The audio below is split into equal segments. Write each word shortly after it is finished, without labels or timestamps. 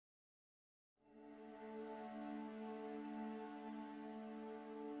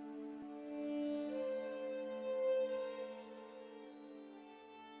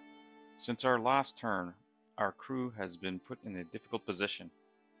Since our last turn, our crew has been put in a difficult position.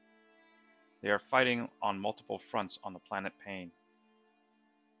 They are fighting on multiple fronts on the planet Pane.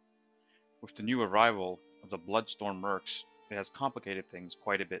 With the new arrival of the Bloodstorm Mercs, it has complicated things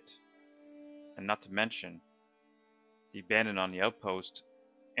quite a bit. And not to mention, the bandit on the outpost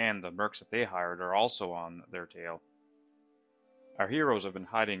and the mercs that they hired are also on their tail. Our heroes have been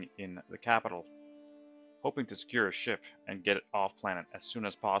hiding in the capital, hoping to secure a ship and get it off planet as soon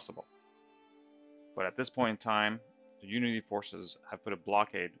as possible. But at this point in time, the Unity forces have put a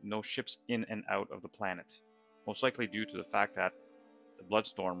blockade, no ships in and out of the planet, most likely due to the fact that the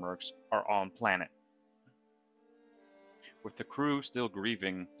Bloodstorm mercs are on planet. With the crew still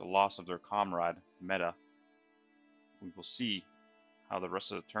grieving the loss of their comrade, Meta, we will see how the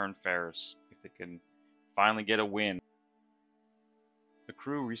rest of the turn fares if they can finally get a win. The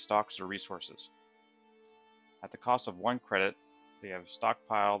crew restocks their resources. At the cost of 1 credit, they have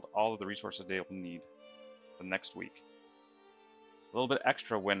stockpiled all of the resources they will need the next week. A little bit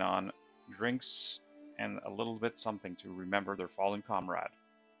extra went on drinks and a little bit something to remember their fallen comrade.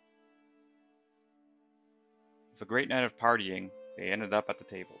 With a great night of partying, they ended up at the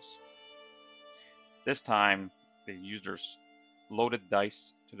tables. This time, they used their loaded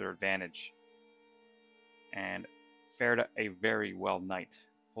dice to their advantage and fared a very well night,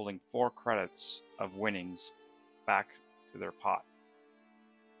 pulling 4 credits of winnings back to their pot.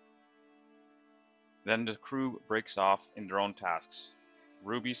 Then the crew breaks off in their own tasks.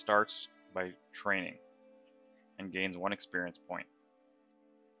 Ruby starts by training and gains 1 experience point.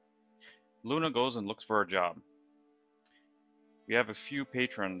 Luna goes and looks for a job. We have a few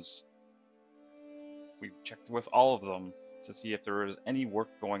patrons. We checked with all of them to see if there is any work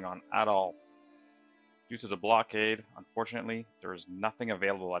going on at all. Due to the blockade, unfortunately, there is nothing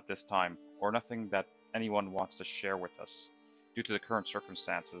available at this time, or nothing that anyone wants to share with us, due to the current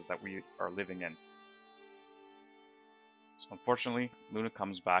circumstances that we are living in. So unfortunately, Luna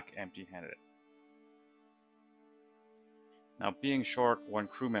comes back empty-handed. Now, being short 1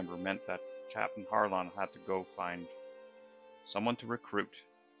 crew member meant that Captain Harlan had to go find someone to recruit.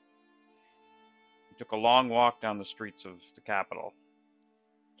 He took a long walk down the streets of the capital,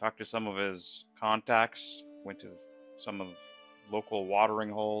 talked to some of his contacts, went to some of local watering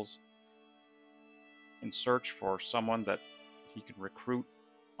holes in search for someone that he could recruit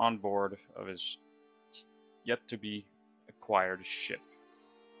on board of his yet-to-be acquired ship.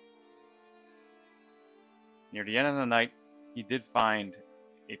 Near the end of the night, he did find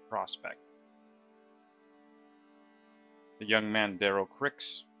a prospect. The young man Darrow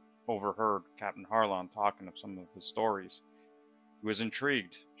Cricks overheard Captain Harlan talking of some of his stories. He was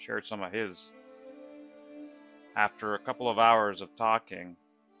intrigued, shared some of his. After a couple of hours of talking,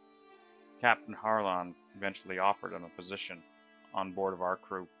 Captain Harlan eventually offered him a position on board of our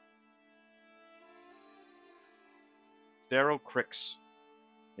crew. Darrow Cricks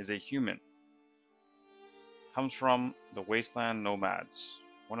is a human. Comes from the Wasteland Nomads,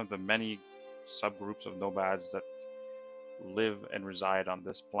 one of the many subgroups of nomads that live and reside on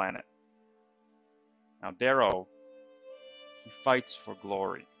this planet. Now Darrow, he fights for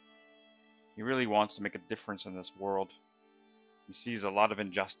glory. He really wants to make a difference in this world. He sees a lot of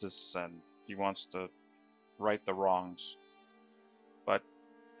injustice and he wants to right the wrongs. But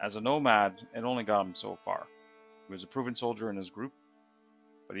as a nomad, it only got him so far. He was a proven soldier in his group,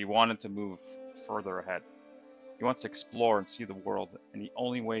 but he wanted to move further ahead. He wants to explore and see the world, and the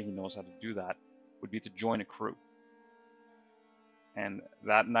only way he knows how to do that would be to join a crew. And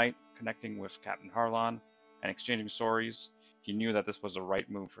that night, connecting with Captain Harlan and exchanging stories, he knew that this was the right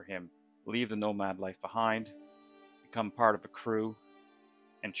move for him. Leave the nomad life behind, become part of a crew,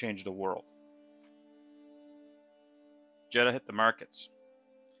 and change the world. Jeddah hit the markets.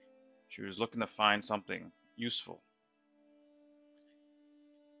 She was looking to find something useful.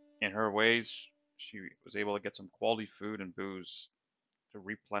 In her ways, she was able to get some quality food and booze to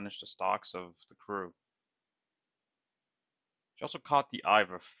replenish the stocks of the crew. She also caught the eye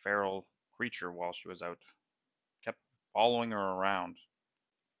of a feral creature while she was out, kept following her around.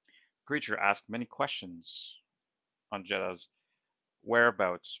 The creature asked many questions on Jeddah's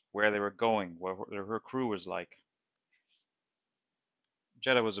whereabouts, where they were going, what her crew was like.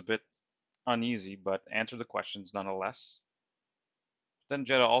 Jeddah was a bit uneasy, but answered the questions nonetheless. Then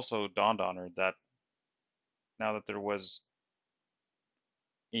Jeddah also dawned on her that now that there was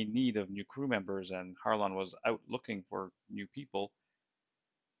a need of new crew members and Harlan was out looking for new people,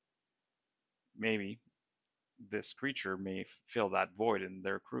 maybe this creature may fill that void in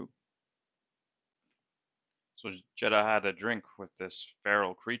their crew. So Jeddah had a drink with this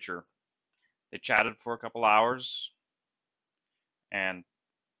feral creature. They chatted for a couple hours, and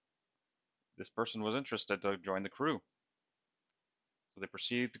this person was interested to join the crew. So they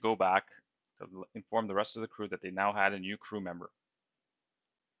proceeded to go back to inform the rest of the crew that they now had a new crew member.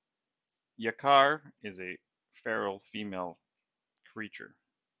 Yakar is a feral female creature.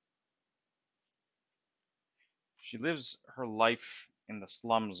 She lives her life in the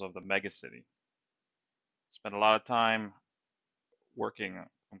slums of the megacity. Spent a lot of time working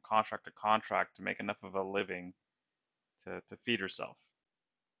from contract to contract to make enough of a living to feed herself.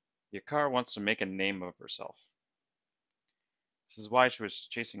 Yakar wants to make a name of herself. This is why she was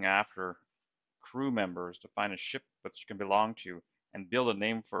chasing after crew members to find a ship that she can belong to and build a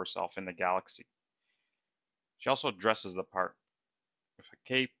name for herself in the galaxy. She also dresses the part with a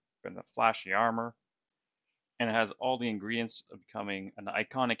cape and a flashy armor, and it has all the ingredients of becoming an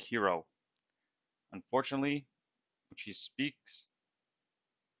iconic hero. Unfortunately, when she speaks,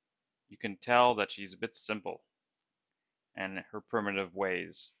 you can tell that she's a bit simple and her primitive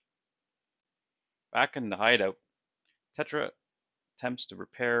ways. Back in the hideout, Tetra attempts to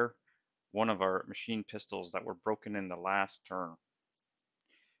repair one of our machine pistols that were broken in the last turn.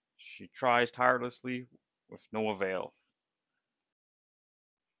 She tries tirelessly with no avail.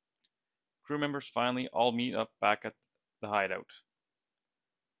 Crew members finally all meet up back at the hideout.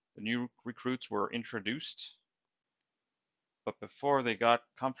 The new recruits were introduced, but before they got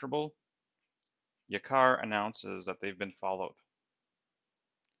comfortable, Yakar announces that they've been followed.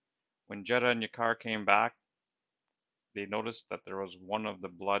 When Jeddah and Yakar came back, they noticed that there was one of the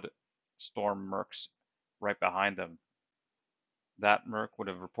Bloodstorm mercs right behind them. That merc would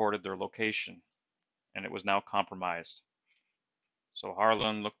have reported their location, and it was now compromised. So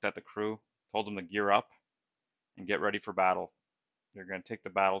Harlan looked at the crew, told them to gear up and get ready for battle. They're going to take the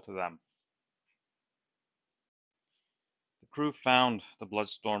battle to them. The crew found the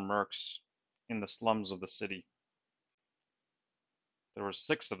Bloodstorm mercs in the slums of the city. There were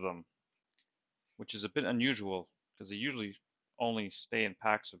 6 of them, which is a bit unusual because they usually only stay in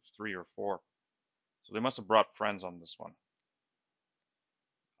packs of 3 or 4. So they must have brought friends on this one.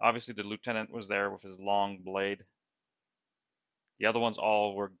 Obviously the lieutenant was there with his long blade. The other ones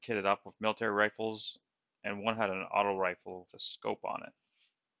all were kitted up with military rifles, and one had an auto rifle with a scope on it.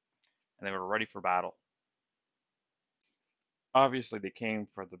 And they were ready for battle. Obviously they came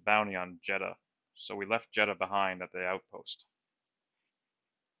for the bounty on Jeddah, so we left Jeddah behind at the outpost.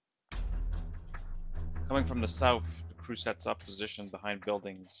 Coming from the south, the crew sets up position behind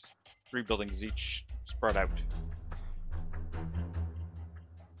buildings, 3 buildings each, spread out.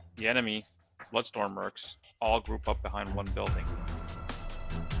 The enemy, Bloodstorm mercs, all group up behind one building.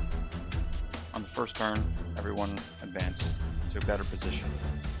 On the first turn, everyone advanced to a better position.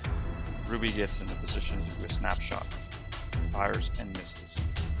 Ruby gets into position to do a snapshot, fires and misses.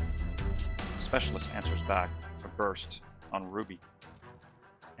 The specialist answers back with a burst on Ruby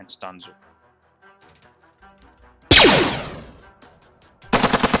and stuns her.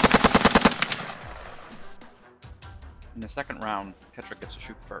 In the second round, Tetra gets to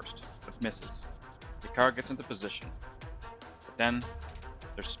shoot first, but misses. Yakar gets into position, but then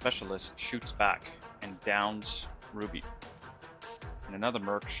their specialist shoots back and downs Ruby. And another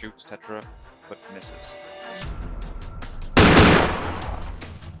merc shoots Tetra, but misses.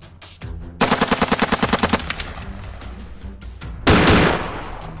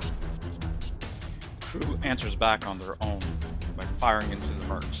 The crew answers back on their own by firing into the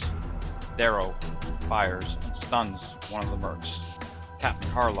mercs. Darrow fires and stuns one of the mercs.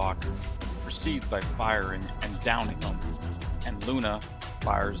 Captain Harlock proceeds by firing and downing them, and Luna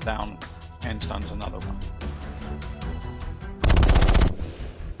fires down and stuns another one.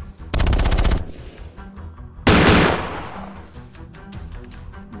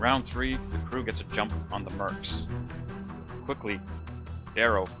 In round 3, the crew gets a jump on the mercs. Quickly,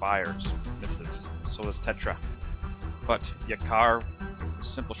 Darrow fires, misses, so does Tetra. But Yakar, with a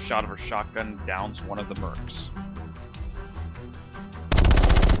simple shot of her shotgun, downs one of the mercs.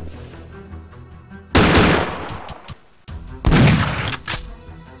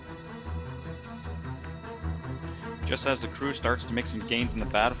 Just as the crew starts to make some gains in the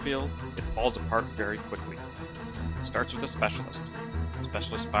battlefield, it falls apart very quickly. It starts with a specialist.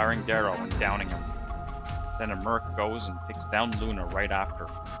 Specialist firing Darrow and downing him. Then a merc goes and takes down Luna right after.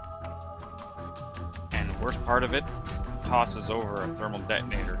 And the worst part of it, tosses over a thermal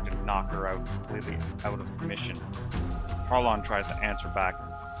detonator to knock her out completely out of commission. Harlan tries to answer back,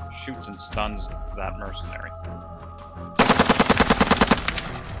 shoots and stuns that mercenary.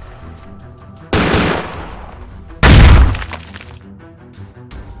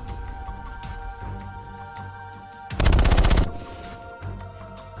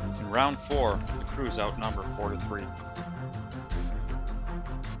 In round 4, the crew is outnumbered 4-3.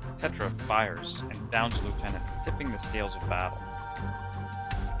 Tetra fires and downs the lieutenant, tipping the scales of battle.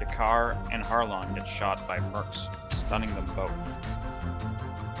 Yakar and Harlan get shot by mercs, stunning them both.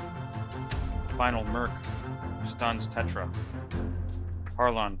 The final merc stuns Tetra.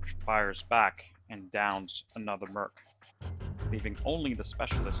 Harlan fires back and downs another merc, leaving only the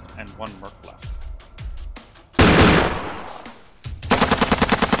specialist and one merc left.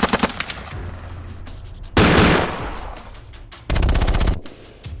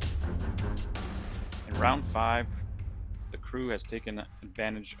 In round 5, the crew has taken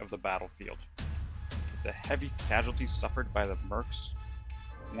advantage of the battlefield. With the heavy casualties suffered by the mercs,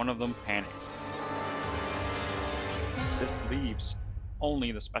 one of them panicked. This leaves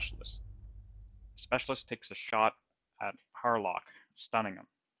only the specialist. The specialist takes a shot at Harlock, stunning him.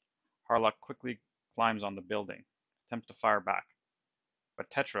 Harlock quickly climbs on the building, attempts to fire back, but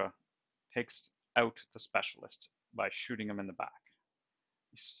Tetra takes out the specialist by shooting him in the back,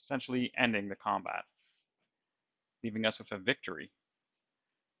 essentially ending the combat, leaving us with a victory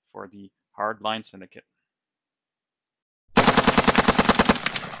for the Hardline Syndicate.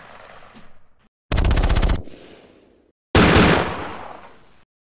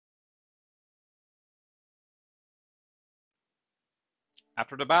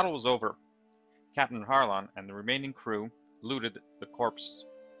 After the battle was over, Captain Harlan and the remaining crew looted the corpse.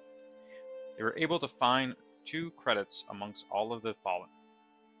 They were able to find 2 credits amongst all of the fallen.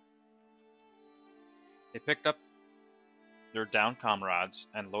 They picked up their downed comrades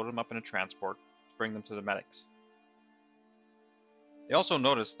and loaded them up in a transport to bring them to the medics. They also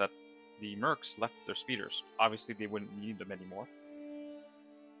noticed that the mercs left their speeders. Obviously they wouldn't need them anymore.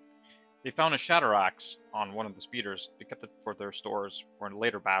 They found a shatter axe on one of the speeders. They kept it for their stores for a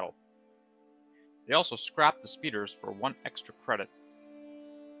later battle. They also scrapped the speeders for 1 extra credit.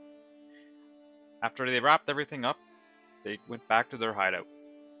 After they wrapped everything up, they went back to their hideout.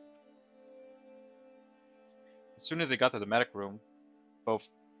 As soon as they got to the medic room, both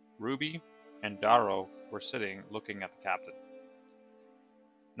Ruby and Darrow were sitting looking at the captain.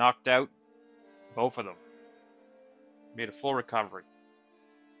 Knocked out, both of them. Made a full recovery.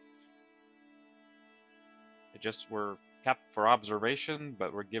 They just were kept for observation,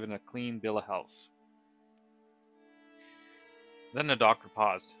 but were given a clean bill of health. Then the doctor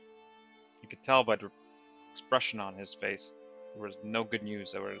paused. You could tell by the expression on his face there was no good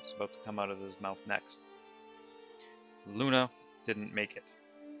news that was about to come out of his mouth next. Luna didn't make it.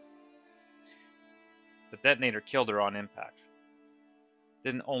 The detonator killed her on impact.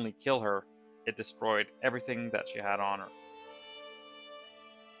 Didn't only kill her, it destroyed everything that she had on her.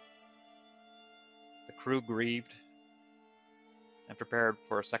 The crew grieved and prepared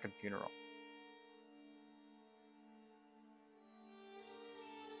for a second funeral.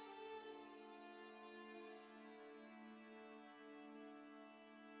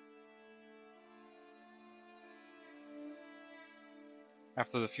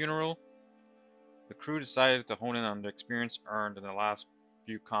 After the funeral, the crew decided to hone in on the experience earned in the last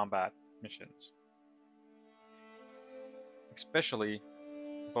few combat missions. Especially,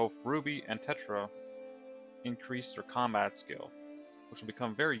 both Ruby and Tetra increased their combat skill, which will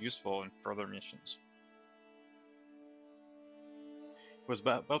become very useful in further missions. It was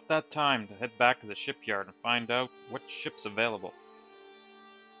about that time to head back to the shipyard and find out what ship's available.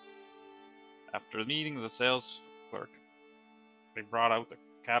 After meeting the sales clerk, they brought out the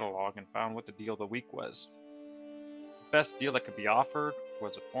catalog and found what the deal of the week was. The best deal that could be offered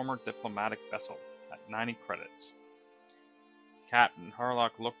was a former diplomatic vessel at 90 credits. Kat and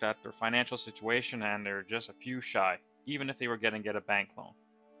Harlock looked at their financial situation and they're just a few shy, even if they were going to get a bank loan.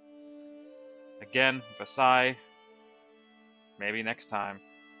 Again, with a sigh, maybe next time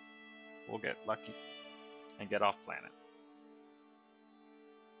we'll get lucky and get off planet.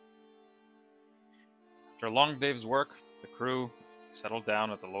 After a long day's work, the crew settled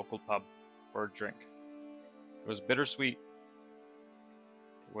down at the local pub for a drink. It was bittersweet.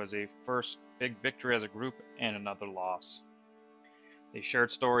 It was a first big victory as a group and another loss. They shared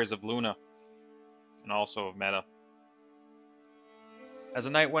stories of Luna and also of Meta. As the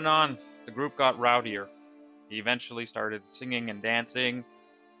night went on, the group got rowdier. They eventually started singing and dancing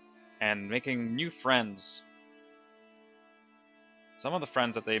and making new friends. Some of the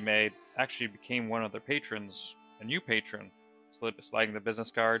friends that they made actually became one of their patrons, a new patron, sliding the business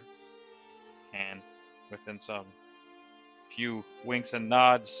card, and within some few winks and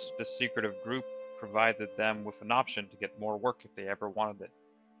nods, this secretive group provided them with an option to get more work if they ever wanted it.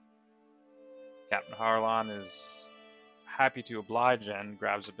 Captain Harlan is happy to oblige and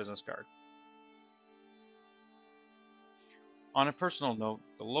grabs a business card. On a personal note,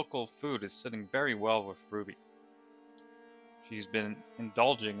 the local food is sitting very well with Ruby. She's been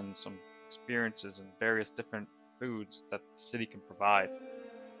indulging in some experiences and various different foods that the city can provide.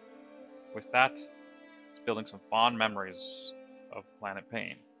 With that, it's building some fond memories of planet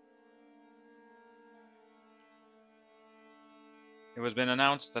Pane. It has been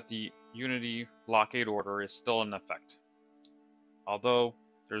announced that the Unity Blockade order is still in effect, although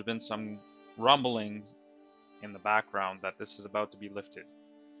there's been some rumblings in the background that this is about to be lifted.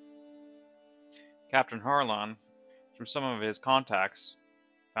 Captain Harlan, through some of his contacts,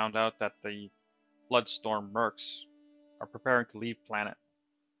 found out that the Bloodstorm Mercs are preparing to leave planet.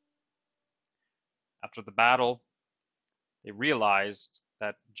 After the battle, they realized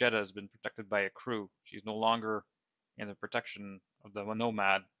that Jeddah has been protected by a crew. She's no longer in the protection of the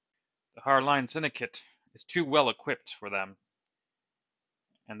Nomad. The Hardline Syndicate is too well equipped for them,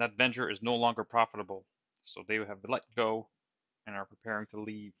 and that venture is no longer profitable. So they have let go and are preparing to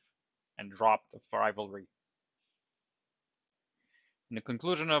leave and drop the rivalry. In the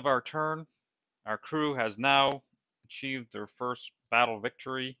conclusion of our turn, our crew has now achieved their first battle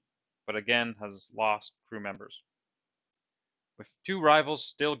victory, but again has lost crew members. With two rivals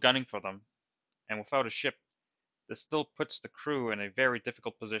still gunning for them, and without a ship, this still puts the crew in a very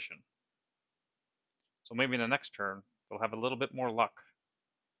difficult position. So maybe in the next turn, they'll have a little bit more luck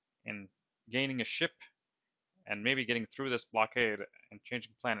in gaining a ship and maybe getting through this blockade and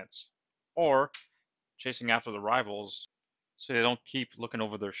changing planets, or chasing after the rivals so they don't keep looking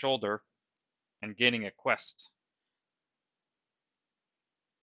over their shoulder and gaining a quest